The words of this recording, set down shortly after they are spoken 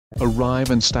Arrive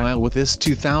in style with this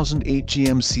 2008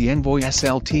 GMC Envoy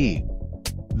SLT.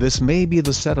 This may be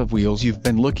the set of wheels you've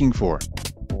been looking for.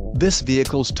 This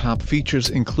vehicle's top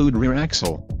features include rear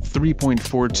axle,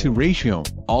 3.42 ratio,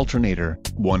 alternator,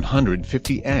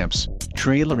 150 amps,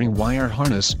 trailering wire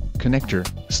harness, connector,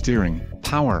 steering,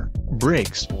 power,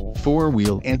 brakes,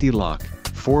 4-wheel anti-lock,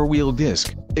 4-wheel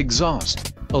disc,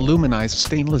 exhaust, aluminized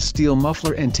stainless steel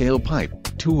muffler and tailpipe,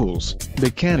 tools,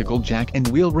 mechanical jack and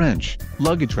wheel wrench,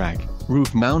 luggage rack,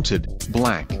 roof mounted,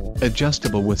 black,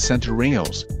 adjustable with center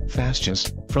rails,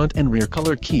 fascias, front and rear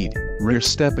color keyed, rear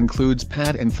step includes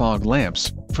pad and fog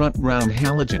lamps, front round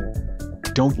halogen.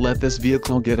 Don't let this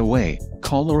vehicle get away.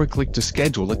 Call or click to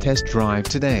schedule a test drive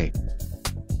today.